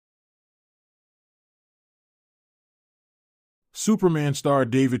Superman star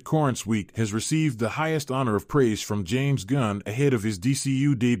David Corenswet has received the highest honor of praise from James Gunn ahead of his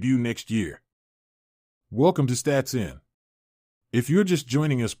DCU debut next year. Welcome to Stats In. If you're just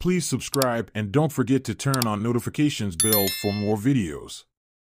joining us, please subscribe and don't forget to turn on notifications bell for more videos.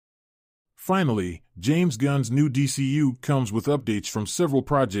 Finally, James Gunn's new DCU comes with updates from several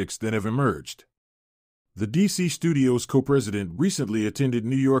projects that have emerged. The DC Studios co-president recently attended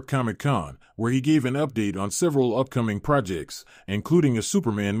New York Comic-Con, where he gave an update on several upcoming projects, including a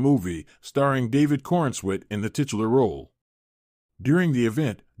Superman movie starring David Corenswet in the titular role. During the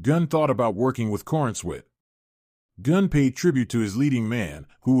event, Gunn thought about working with Corenswet. Gunn paid tribute to his leading man,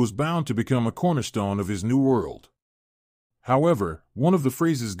 who was bound to become a cornerstone of his new world. However, one of the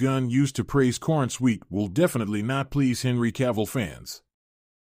phrases Gunn used to praise Corenswet will definitely not please Henry Cavill fans.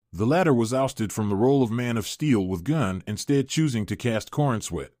 The latter was ousted from the role of Man of Steel, with Gunn instead choosing to cast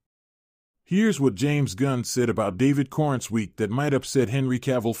Corenswet. Here's what James Gunn said about David Corenswet that might upset Henry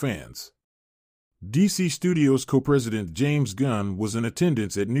Cavill fans. DC Studios co-president James Gunn was in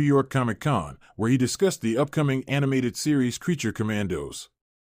attendance at New York Comic-Con, where he discussed the upcoming animated series Creature Commandos.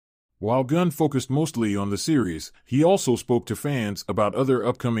 While Gunn focused mostly on the series, he also spoke to fans about other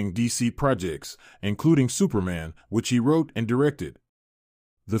upcoming DC projects, including Superman, which he wrote and directed.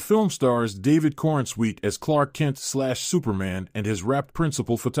 The film stars David Corenswet as Clark Kent/Superman and has wrapped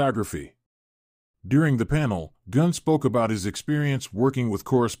principal photography. During the panel, Gunn spoke about his experience working with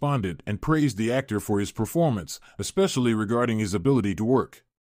correspondent and praised the actor for his performance, especially regarding his ability to work.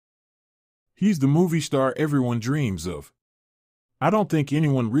 "He's the movie star everyone dreams of. I don't think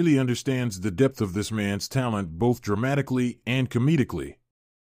anyone really understands the depth of this man's talent, both dramatically and comedically.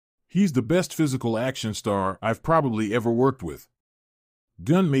 He's the best physical action star I've probably ever worked with."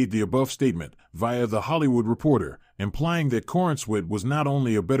 Gunn made the above statement via The Hollywood Reporter, implying that Corenswet was not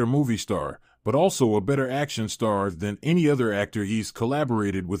only a better movie star, but also a better action star than any other actor he's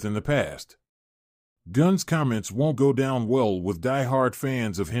collaborated with in the past. Gunn's comments won't go down well with die-hard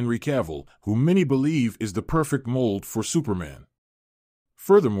fans of Henry Cavill, who many believe is the perfect mold for Superman.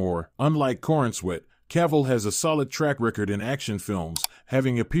 Furthermore, unlike Corenswet, Cavill has a solid track record in action films,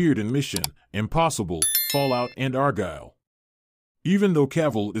 having appeared in Mission Impossible, Fallout, and Argylle. Even though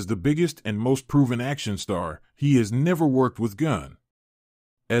Cavill is the biggest and most proven action star, he has never worked with Gunn.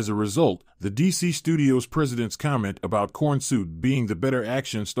 As a result, the DC Studios president's comment about Corenswet being the better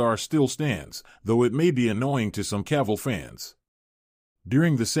action star still stands, though it may be annoying to some Cavill fans.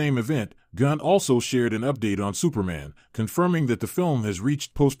 During the same event, Gunn also shared an update on Superman, confirming that the film has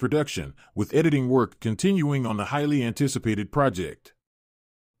reached post-production, with editing work continuing on the highly anticipated project.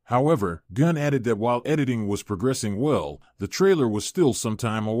 However, Gunn added that while editing was progressing well, the trailer was still some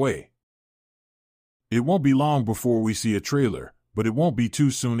time away. "It won't be long before we see a trailer, but it won't be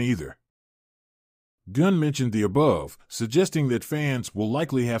too soon either." Gunn mentioned the above, suggesting that fans will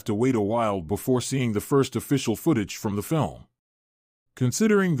likely have to wait a while before seeing the first official footage from the film.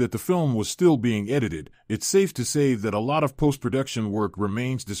 Considering that the film was still being edited, it's safe to say that a lot of post-production work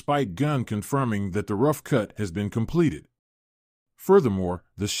remains, despite Gunn confirming that the rough cut has been completed. Furthermore,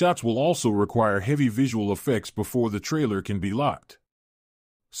 the shots will also require heavy visual effects before the trailer can be locked.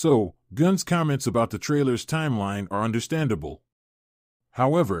 So, Gunn's comments about the trailer's timeline are understandable.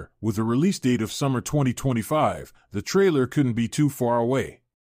 However, with a release date of summer 2025, the trailer couldn't be too far away.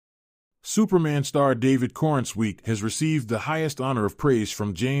 Superman star David Corenswet has received the highest honor of praise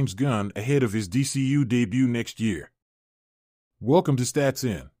from James Gunn ahead of his DCU debut next year. Welcome to Stats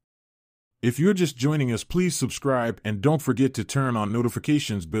In. If you're just joining us, please subscribe and don't forget to turn on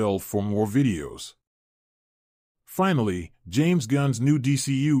notifications bell for more videos. Finally, James Gunn's new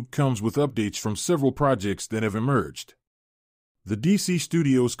DCU comes with updates from several projects that have emerged. The DC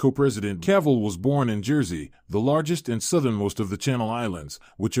Studios co-president Cavill was born in Jersey, the largest and southernmost of the Channel Islands,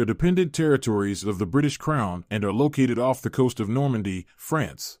 which are dependent territories of the British Crown and are located off the coast of Normandy,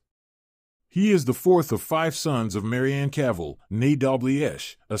 France. He is the fourth of 5 sons of Marianne Cavill, née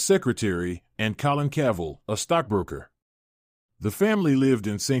Dalgliesh, a secretary, and Colin Cavill, a stockbroker. The family lived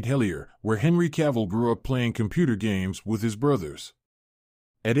in St. Helier, where Henry Cavill grew up playing computer games with his brothers.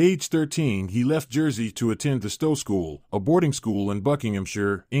 At age 13, he left Jersey to attend the Stowe School, a boarding school in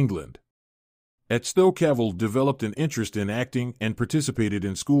Buckinghamshire, England. At Stowe, Cavill developed an interest in acting and participated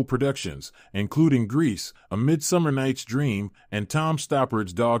in school productions, including Grease, A Midsummer Night's Dream, and Tom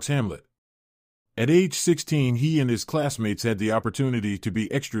Stoppard's Dog's Hamlet. At age 16, he and his classmates had the opportunity to be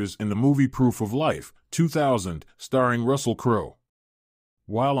extras in the movie Proof of Life, 2000, starring Russell Crowe.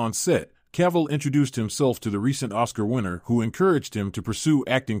 While on set, Cavill introduced himself to the recent Oscar winner, who encouraged him to pursue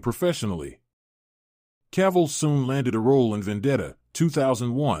acting professionally. Cavill soon landed a role in Vendetta,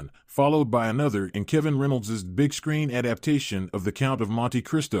 2001, followed by another in Kevin Reynolds' big-screen adaptation of The Count of Monte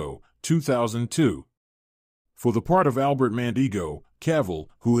Cristo, 2002. For the part of Albert Mandego, Cavill,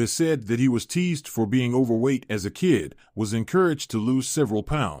 who has said that he was teased for being overweight as a kid, was encouraged to lose several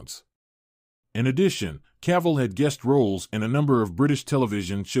pounds. In addition, Cavill had guest roles in a number of British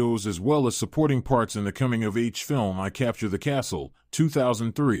television shows as well as supporting parts in the coming-of-age film I Capture the Castle,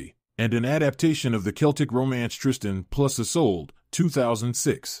 2003, and an adaptation of the Celtic romance Tristan plus Isolde,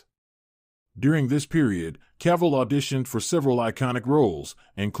 2006. During this period, Cavill auditioned for several iconic roles,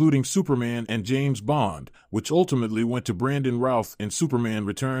 including Superman and James Bond, which ultimately went to Brandon Routh in Superman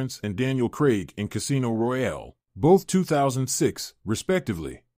Returns and Daniel Craig in Casino Royale, both 2006,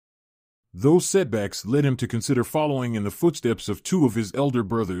 respectively. Those setbacks led him to consider following in the footsteps of two of his elder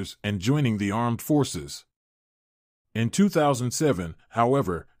brothers and joining the armed forces. In 2007,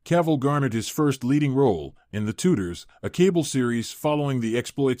 however, Cavill garnered his first leading role in The Tudors, a cable series following the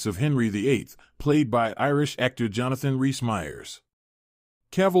exploits of Henry VIII, played by Irish actor Jonathan Rhys-Meyers.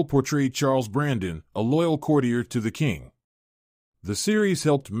 Cavill portrayed Charles Brandon, a loyal courtier to the king. The series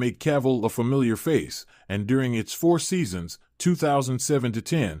helped make Cavill a familiar face, and during its 4 seasons, 2007 to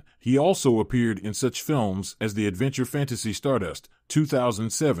 10, he also appeared in such films as the adventure fantasy Stardust,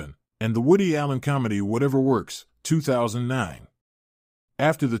 2007, and the Woody Allen comedy Whatever Works, 2009.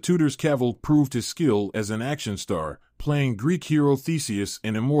 After The Tudors, Cavill proved his skill as an action star, playing Greek hero Theseus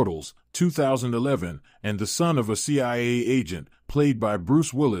in Immortals, 2011, and the son of a CIA agent, played by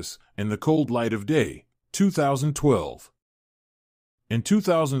Bruce Willis, in The Cold Light of Day, 2012. In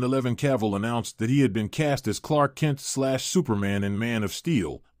 2011, Cavill announced that he had been cast as Clark Kent/Superman in Man of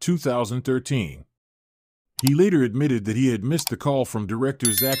Steel, 2013. He later admitted that he had missed the call from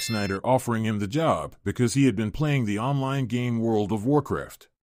director Zack Snyder offering him the job because he had been playing the online game World of Warcraft.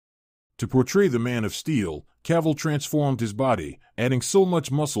 To portray the Man of Steel, Cavill transformed his body, adding so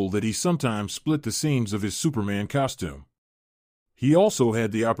much muscle that he sometimes split the seams of his Superman costume. He also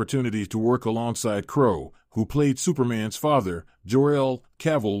had the opportunity to work alongside Crow, who played Superman's father. Jor-El.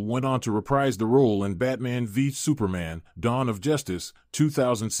 Cavill went on to reprise the role in Batman v Superman, Dawn of Justice,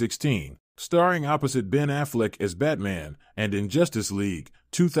 2016, starring opposite Ben Affleck as Batman, and in Justice League,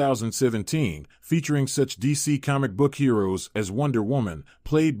 2017, featuring such DC comic book heroes as Wonder Woman,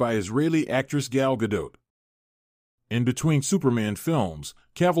 played by Israeli actress Gal Gadot. In between Superman films,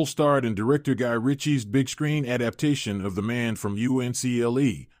 Cavill starred in director Guy Ritchie's big-screen adaptation of The Man from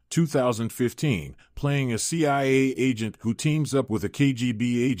UNCLE, 2015, playing a CIA agent who teams up with a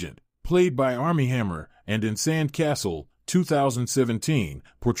KGB agent, played by Armie Hammer, and in Sandcastle, 2017,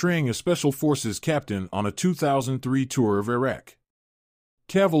 portraying a Special Forces captain on a 2003 tour of Iraq.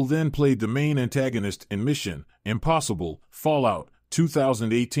 Cavill then played the main antagonist in Mission Impossible Fallout,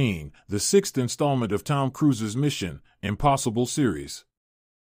 2018, the 6th installment of Tom Cruise's Mission Impossible series.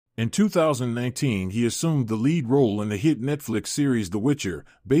 In 2019, he assumed the lead role in the hit Netflix series The Witcher,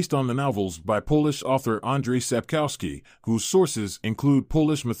 based on the novels by Polish author Andrzej Sapkowski, whose sources include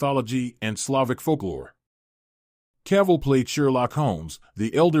Polish mythology and Slavic folklore. Cavill played Sherlock Holmes,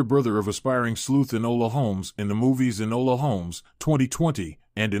 the elder brother of aspiring sleuth Enola Holmes in the movies Enola Holmes, 2020,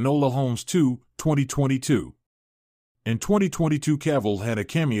 and Enola Holmes 2, 2022. In 2022, Cavill had a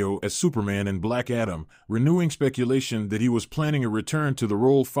cameo as Superman in Black Adam, renewing speculation that he was planning a return to the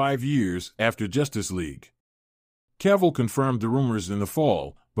role 5 years after Justice League. Cavill confirmed the rumors in the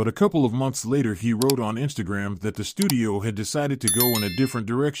fall, but a couple of months later he wrote on Instagram that the studio had decided to go in a different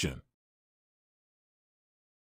direction.